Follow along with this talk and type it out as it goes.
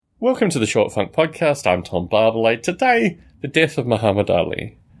Welcome to the Short Funk Podcast. I'm Tom Barbalet. Today, the death of Muhammad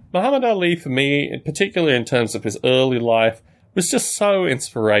Ali. Muhammad Ali, for me, particularly in terms of his early life, was just so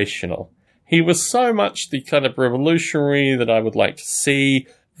inspirational. He was so much the kind of revolutionary that I would like to see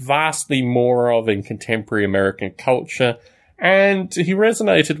vastly more of in contemporary American culture, and he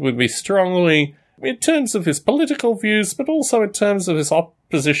resonated with me strongly in terms of his political views, but also in terms of his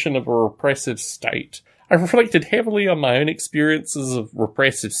opposition of a repressive state. I reflected heavily on my own experiences of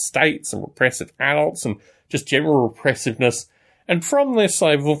repressive states and repressive adults and just general repressiveness. And from this,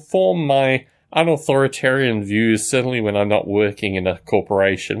 I've formed my unauthoritarian views, certainly when I'm not working in a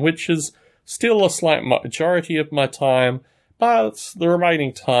corporation, which is still a slight majority of my time. But the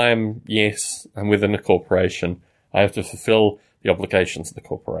remaining time, yes, I'm within a corporation. I have to fulfill the obligations of the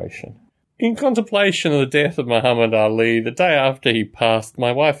corporation. In contemplation of the death of Muhammad Ali, the day after he passed,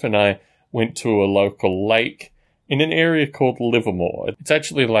 my wife and I went to a local lake in an area called Livermore. It's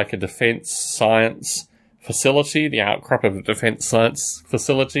actually like a defence science facility, the outcrop of a defence science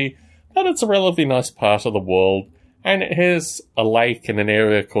facility, but it's a relatively nice part of the world, and it has a lake in an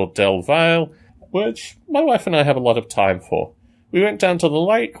area called Del Vale, which my wife and I have a lot of time for. We went down to the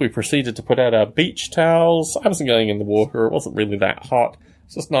lake, we proceeded to put out our beach towels. I wasn't going in the water, it wasn't really that hot.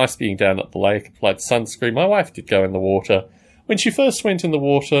 It's just nice being down at the lake, applied sunscreen. My wife did go in the water. When she first went in the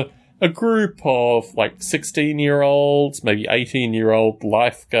water, a group of like 16-year-olds, maybe 18-year-old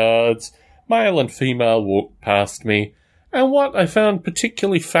lifeguards, male and female, walked past me. And what I found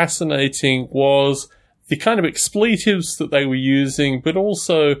particularly fascinating was the kind of expletives that they were using, but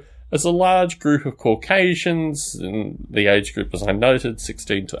also as a large group of Caucasians, in the age group, as I noted,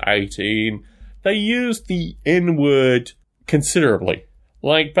 16 to 18, they used the N-word considerably.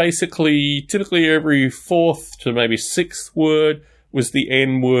 Like basically, typically every fourth to maybe sixth word was the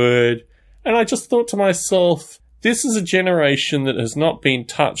N-word. And I just thought to myself, this is a generation that has not been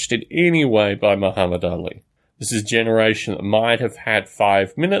touched in any way by Muhammad Ali. This is a generation that might have had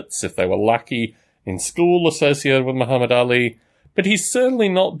 5 minutes, if they were lucky, in school associated with Muhammad Ali, but he's certainly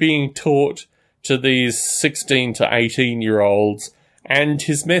not being taught to these 16 to 18-year-olds, and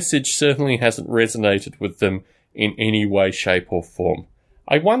his message certainly hasn't resonated with them in any way, shape, or form.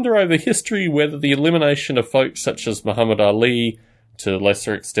 I wonder over history whether the elimination of folks such as Muhammad Ali, to a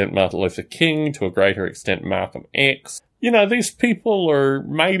lesser extent Martin Luther King, to a greater extent Malcolm X, these people are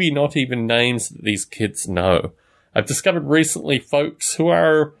maybe not even names that these kids know. I've discovered recently folks who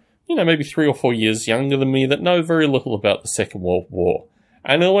are, maybe 3 or 4 years younger than me that know very little about the Second World War.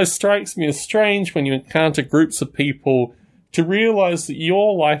 And it always strikes me as strange when you encounter groups of people to realize that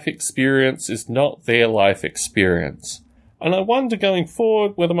your life experience is not their life experience. And I wonder going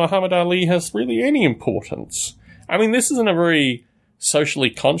forward whether Muhammad Ali has really any importance. I mean, this isn't a very socially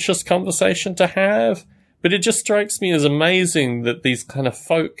conscious conversation to have, but it just strikes me as amazing that these kind of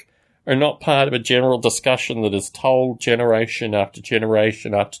folk are not part of a general discussion that is told generation after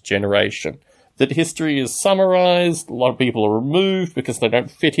generation after generation. That history is summarized, a lot of people are removed because they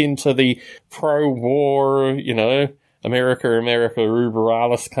don't fit into the pro-war, America, uber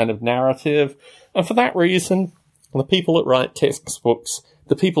alles kind of narrative. And for that reason, the people that write textbooks,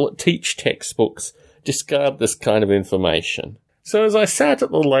 the people that teach textbooks, discard this kind of information. So as I sat at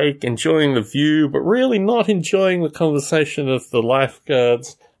the lake enjoying the view, but really not enjoying the conversation of the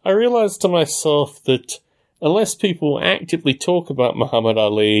lifeguards, I realized to myself that unless people actively talk about Muhammad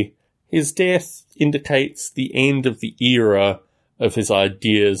Ali, his death indicates the end of the era of his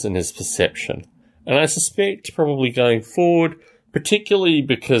ideas and his perception. And I suspect probably going forward, particularly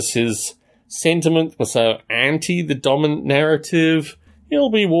because his sentiment was so anti the dominant narrative,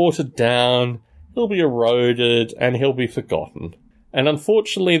 he'll be watered down, he'll be eroded, and he'll be forgotten. And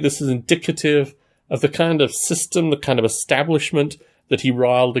unfortunately, this is indicative of the kind of system, the kind of establishment that he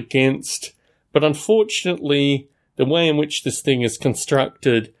railed against. But unfortunately, the way in which this thing is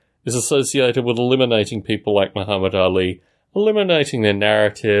constructed is associated with eliminating people like Muhammad Ali, eliminating their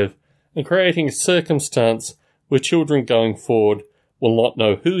narrative, and creating a circumstance where children going forward will not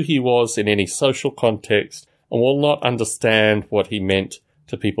know who he was in any social context and will not understand what he meant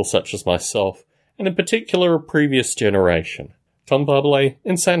to people such as myself, and in particular a previous generation. Tom Barbalet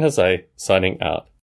in San Jose, signing out.